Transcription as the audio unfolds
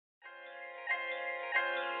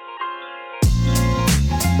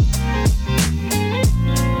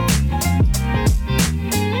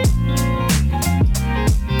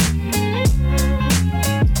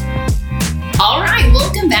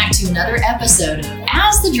episode of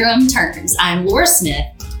As the Drum Turns. I'm Lora Smith,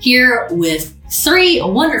 here with three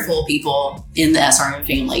wonderful people in the SRM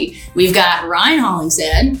family. We've got Ryan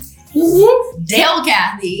Hollingshead, Dale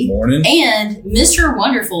Cathey, morning, and Mr.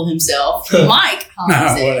 Wonderful himself, Mike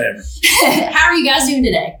Hollingshead. Whatever. How are you guys doing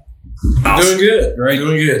today? Awesome. Doing good. Great.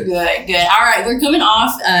 Doing good. Good. All right, we're coming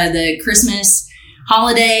off the Christmas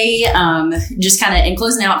holiday, just kind of in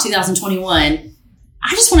closing out 2021. I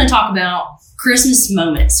just want to talk about Christmas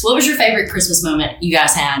moments. What was your favorite Christmas moment you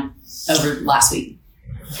guys had over last week?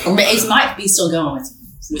 Or it might be still going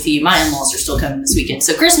with you. My in-laws are still coming this weekend,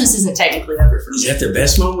 so Christmas isn't technically over for me. Is that the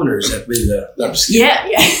best moment, or is that be the? No, I'm just kidding. Yeah.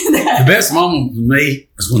 The best moment for me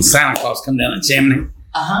was when Santa Claus come down the chimney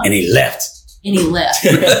and he left. And he left.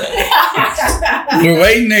 We're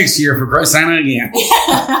waiting next year for Santa again.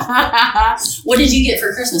 What did you get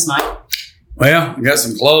for Christmas, Mike? Well, I got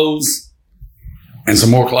some clothes and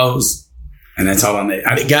some more clothes, and that's all I need.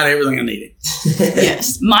 I got everything I needed.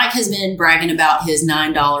 Yes. Mike has been bragging about his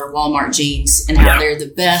 $9 Walmart jeans and how they're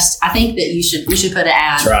the best. I think that we should put an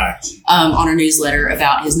ad on our newsletter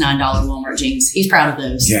about his $9 Walmart jeans. He's proud of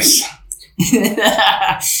those. Yes.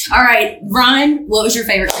 All right, Ryan, what was your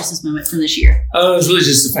favorite Christmas moment from this year? It was really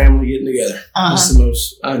just the family getting together. That's the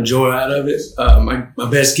most I enjoy out of it. My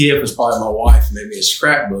best gift was probably my wife made me a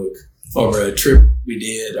scrapbook over a trip we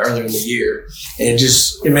did earlier in the year. And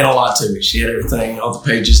it meant a lot to me. She had everything, all the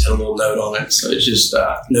pages had a little note on it. So it's just,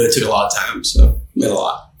 knew it took a lot of time. So it meant a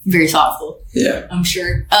lot. Very thoughtful. Yeah. I'm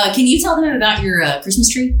sure. Can you tell them about your Christmas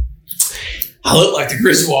tree? I look like the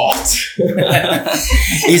Griswolds.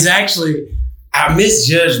 He's actually, I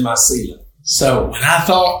misjudged my ceiling. So when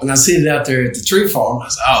I seen it out there at the tree farm, I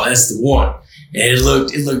was like, oh, that's the one. And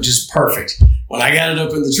it looked just perfect. When I got it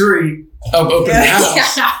up in the tree, up in the house,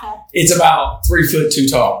 it's about 3 foot too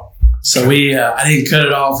tall. So I didn't cut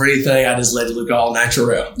it off or anything. I just let it look all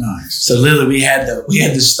natural. Nice. So literally we had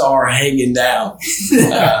the star hanging down.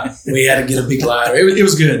 We had to get a big ladder. It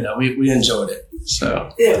was good though. We enjoyed it.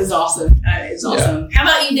 So it was awesome. It was awesome. Yeah. How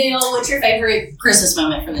about you, Dale? What's your favorite Christmas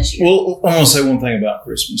moment from this year? Well, I want to say one thing about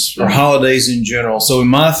Christmas or holidays in general. So in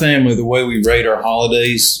my family, the way we rate our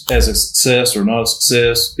holidays as a success or not a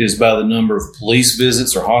success is by the number of police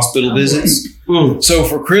visits or hospital visits. So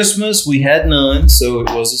for Christmas, we had none, so it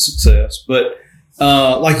was a success. But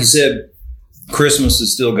like you said, Christmas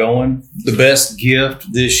is still going. The best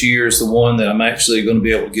gift this year is the one that I'm actually going to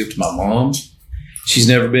be able to give to my mom. She's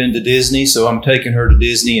never been to Disney, so I'm taking her to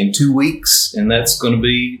Disney in 2 weeks, and that's going to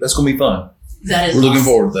be fun. That is We're looking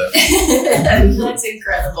forward to that. That's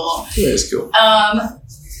incredible. That's cool. I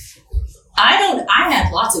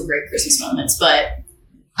had lots of great Christmas moments, but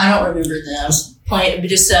I don't remember them.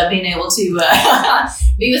 Being able to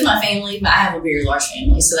be with my family. I have a very large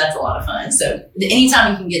family, so that's a lot of fun. So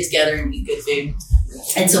anytime you can get together and eat good food,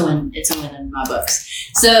 it's a win. It's a win in my books.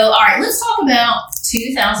 So, all right, let's talk about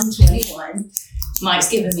 2021.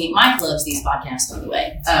 Mike loves these podcasts, by the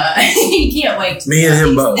way. He can't wait. Me and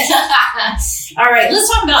him both. All right, let's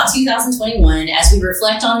talk about 2021 as we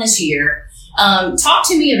reflect on this year. Talk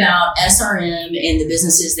to me about SRM and the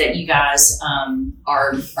businesses that you guys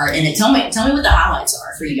are in it. Tell me what the highlights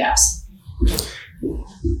are for you guys.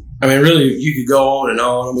 I mean, really, you could go on and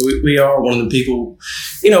on. We are one of the people,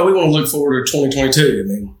 we want to look forward to 2022. I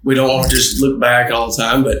mean, we don't want to just look back all the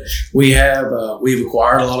time, but we've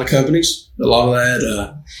acquired a lot of companies. A lot of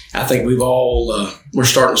that, I think we're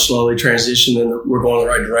starting to slowly transition and we're going the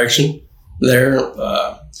right direction there.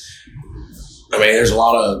 I mean, there's a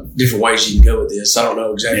lot of different ways you can go with this. I don't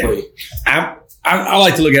know exactly. Yeah. I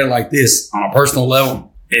like to look at it like this on a personal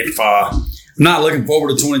level. If I'm not looking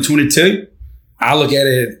forward to 2022, I look at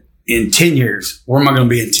it in 10 years. Where am I going to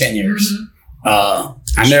be in 10 years?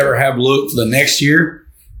 Mm-hmm. I never have looked for the next year.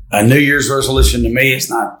 A New Year's resolution to me, it's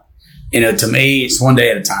not, to me, it's one day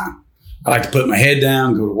at a time. I like to put my head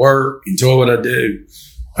down, go to work, enjoy what I do.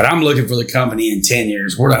 But I'm looking for the company in 10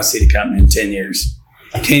 years. Where do I see the company in 10 years?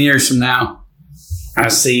 10 years from now, I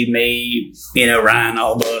see me, Ryan,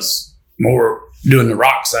 all of us, more doing the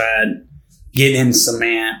rock side, getting in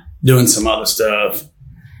cement, doing some other stuff,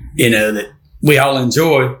 that we all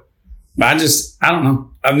enjoy. But I don't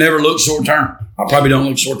know. I've never looked short term. I probably don't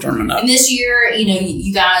look short term enough. And this year,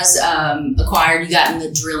 you guys you got in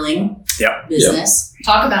the drilling business. Yep.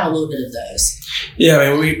 Talk about a little bit of those. Yeah, I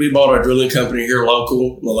mean, we bought our drilling company here on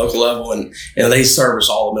the local level, and they service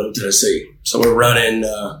all of Middle Tennessee. So we were running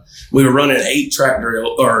 8 truck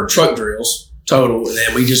drills total, and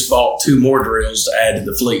then we just bought 2 more drills to add to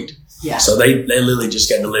the fleet. Yeah. So they literally just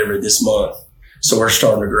got delivered this month. So we're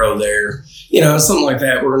starting to grow there. Something like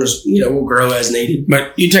that. We're going to, we'll grow as needed.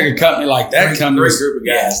 But you take a company like that, great group of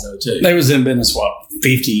guys though too. They was in business,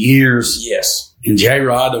 50 years. Yes. And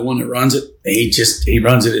J-Rod, the one that runs it, he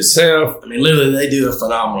runs it himself. I mean, literally, they do a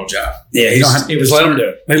phenomenal job. Yeah, It was let them do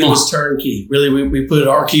it. It was turnkey. Really, we put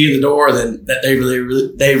our key in the door, then that they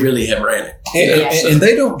really have ran it. And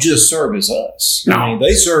they don't just service us. No. I mean,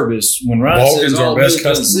 they service, when Ryan Vulcan's says our all best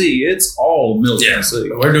Middle Tennessee, it's all Middle Tennessee.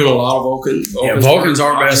 We're doing a lot of Vulcan. Vulcan's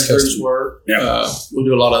our best customer. Work. Yeah. We'll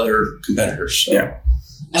do a lot of other competitors. So. Yeah.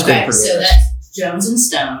 Okay, so that's Jones and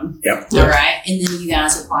Stone. Yep. All right, and then you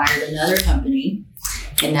guys acquired another company,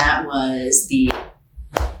 and that was the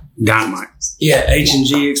Dynamite. Yeah,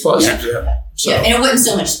 H&G Explosives. Yeah. So, and it wasn't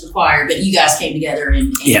so much acquired, but you guys came together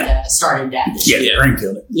and started that. Yeah,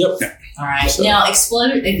 Greenfield. Yep. All right. So- Now,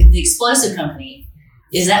 the explosive company,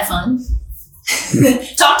 is that fun?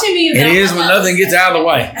 Talk to me about It is when nothing gets out of the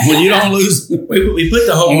way. When you don't lose. We put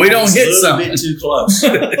the whole When we don't office hit a little something. bit too close.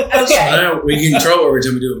 Okay. Now we can control every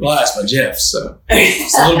time we do a blast by Jeff, so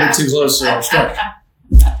it's a little bit too close to our structure.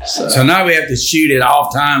 So now we have to shoot it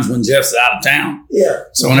off times when Jeff's out of town. Yeah.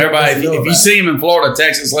 So when everybody, if you see him in Florida,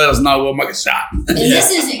 Texas, let us know. We'll make a shot. And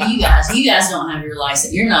this isn't you guys. You guys don't have your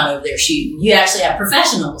license. You're not over there shooting. You actually have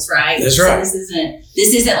professionals, right? That's so right.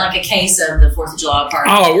 This isn't like a case of the 4th of July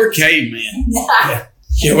party. Oh, we're cavemen.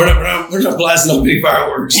 Yeah, we're not blasting up big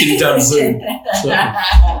fireworks anytime soon. So.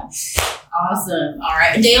 Awesome. All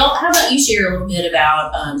right. Dale, how about you share a little bit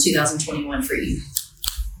about 2021 for you?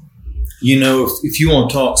 You know, if you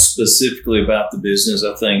want to talk specifically about the business,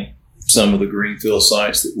 I think some of the greenfield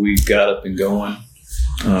sites that we've got up and going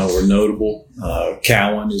were notable.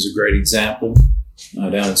 Cowan is a great example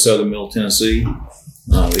down in southern Middle Tennessee.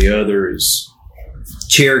 The other is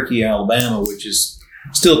Cherokee, Alabama, which is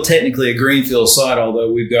still technically a greenfield site,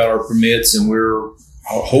 although we've got our permits and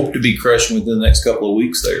I hope to be crushing within the next couple of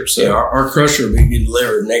weeks there. So Yeah, our crusher will be getting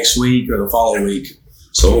delivered next week or the following week,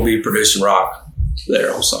 so we'll be producing rock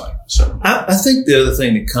there on site. So I think the other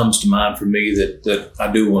thing that comes to mind for me that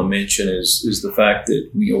I do want to mention is the fact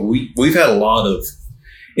that we've had a lot of,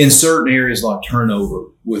 in certain areas, like turnover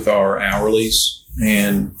with our hourlies,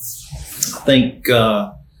 and I think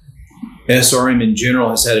SRM in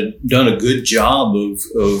general has done a good job of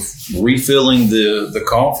refilling the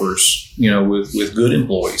coffers, with good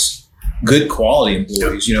employees, good quality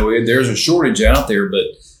employees. There's a shortage out there, but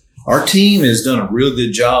our team has done a real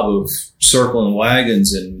good job of circling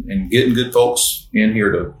wagons and getting good folks in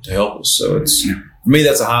here to help us. So for me,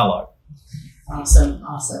 that's a highlight. Awesome.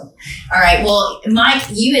 All right. Well, Mike,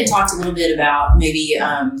 you had talked a little bit about maybe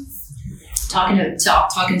talking to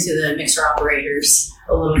the mixer operators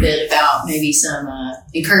a little bit about maybe some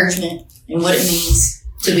encouragement and what it means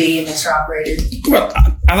to be a mixer operator. Well,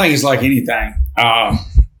 I think it's like anything.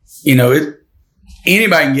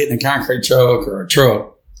 Anybody can get in a concrete truck or a truck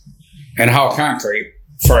and haul concrete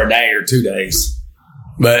for a day or 2 days.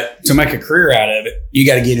 But to make a career out of it, you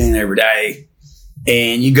got to get in every day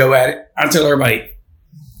and you go at it. I tell everybody,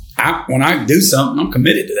 when I do something, I'm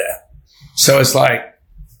committed to that. So it's like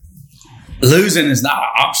losing is not an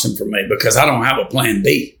option for me because I don't have a plan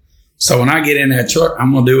B. So when I get in that truck,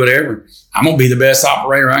 I'm going to do whatever. I'm going to be the best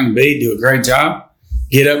operator I can be, do a great job,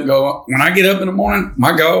 get up and go. When I get up in the morning,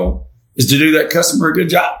 my goal is to do that customer a good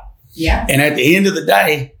job. Yeah. And at the end of the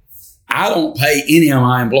day, I don't pay any of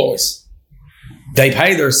my employees. They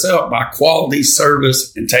pay themselves by quality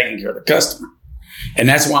service and taking care of the customer. And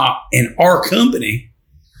that's why in our company,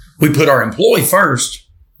 we put our employee first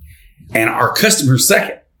and our customer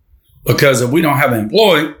second. Because if we don't have an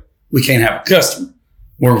employee, we can't have a customer.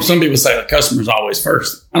 Where some people say the customer is always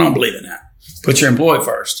first. I don't believe in that. Put your employee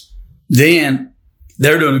first. Then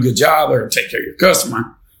they're doing a good job. They're going to take care of your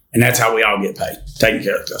customer. And that's how we all get paid, taking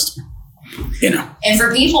care of the customer. And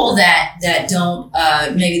for people that don't,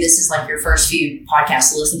 maybe this is like your first few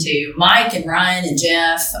podcasts to listen to, Mike and Ryan and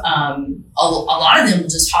Jeff, a lot of them will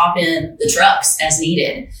just hop in the trucks as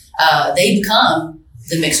needed. They become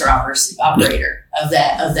the mixer operator of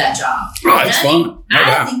that job. Oh, it's fun.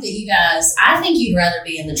 I think you'd rather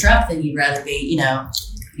be in the truck than you'd rather be,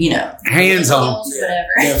 hands on. Whatever.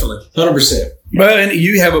 definitely, 100%. Well, and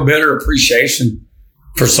you have a better appreciation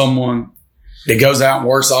for someone that goes out and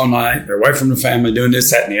works all night. They're away from the family, doing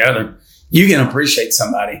this, that, and the other. You can appreciate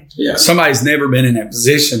somebody. Yeah. Somebody's never been in that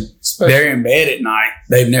position. They're in bed at night.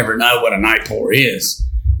 They've never known what a night pour is.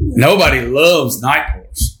 Nobody loves night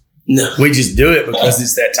pours. No. We just do it because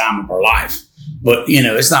it's that time of our life. But,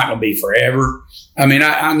 it's not going to be forever. I mean,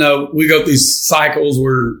 I know we go through cycles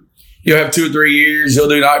where you'll have 2 or 3 years, you'll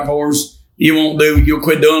do night pours. You'll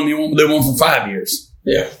quit doing them. You won't do one for 5 years.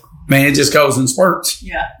 Yeah. man, it just goes in spurts.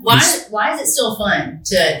 Yeah. Why is it still fun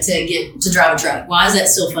to drive a truck? Why is that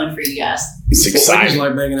still fun for you guys? It's It's exciting.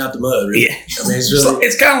 like banging out the mud. Really. Yeah. I mean, it's really.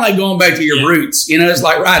 It's kind of like going back to your roots. You know, it's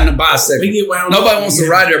like riding a bicycle. We get wound Nobody up. wants to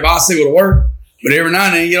ride their bicycle to work, but every now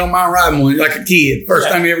and then you don't mind riding one like a kid. First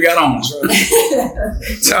time you ever got on one.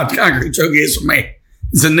 That's how a concrete truck is for me.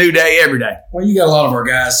 It's a new day every day. Well, you got a lot of our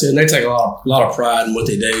guys too, and they take a lot of pride in what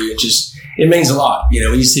they do. It means a lot. You know,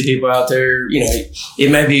 when you see people out there, you know,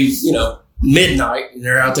 it may be, you know, midnight and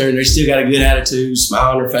they're out there and they still got a good attitude,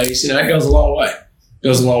 smile on their face. You know, that goes a long way. It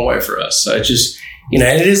goes a long way for us. So it's just, you know,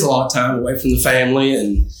 it is a lot of time away from the family,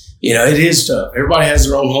 and you know, it is tough. Everybody has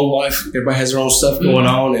their own home life. Everybody has their own stuff going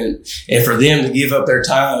on, and for them to give up their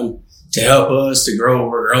time to help us to grow where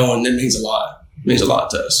we're growing, it means a lot. It means a lot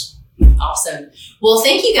to us. Awesome. Well,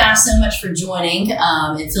 thank you guys so much for joining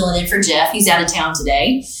and filling in for Jeff. He's out of town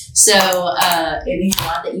today. So it means a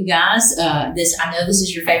lot that you guys, I know this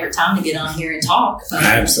is your favorite time to get on here and talk.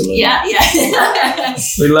 Absolutely. Yeah.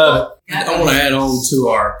 We love it. I want to add on to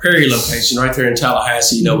our Perry location right there in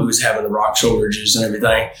Tallahassee. You know, we was having the rock shortages and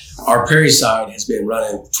everything. Our Perry side has been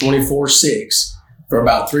running 24/6 for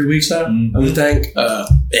about 3 weeks now, I would think.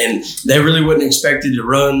 And they really wasn't expected to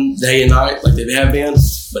run day and night like they have been,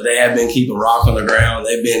 but they have been keeping rock on the ground.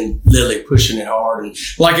 They've been literally pushing it hard, and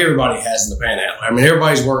like everybody has in the Panhandle. I mean,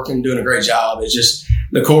 everybody's working, doing a great job. It's just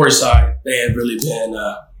the Corey side, they have really been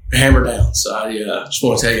hammered down. So I just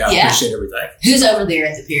want to tell you, I appreciate everything. Who's over there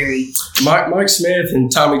at the Perry? Mike Smith and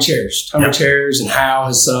Tommy Chairs. Chairs and Hal,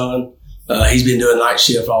 his son. He's been doing night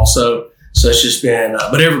shift also. So it's just been,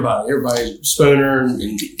 but everybody, Spooner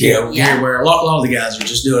and Gearware, a lot of the guys are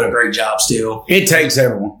just doing a great job still. It takes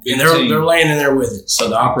everyone. And they're laying in there with it. So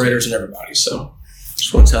the operators and everybody. So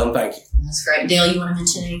just want to tell them thank you. That's great. Dale, you want to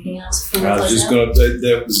mention anything else? Before I was just going to,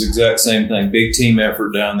 that was the exact same thing. Big team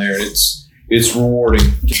effort down there. It's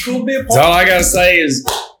rewarding. Just go be a part. All I got to say is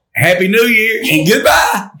Happy New Year and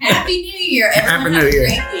goodbye. Happy New Year. Everyone Happy have New a Year.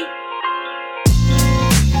 great week.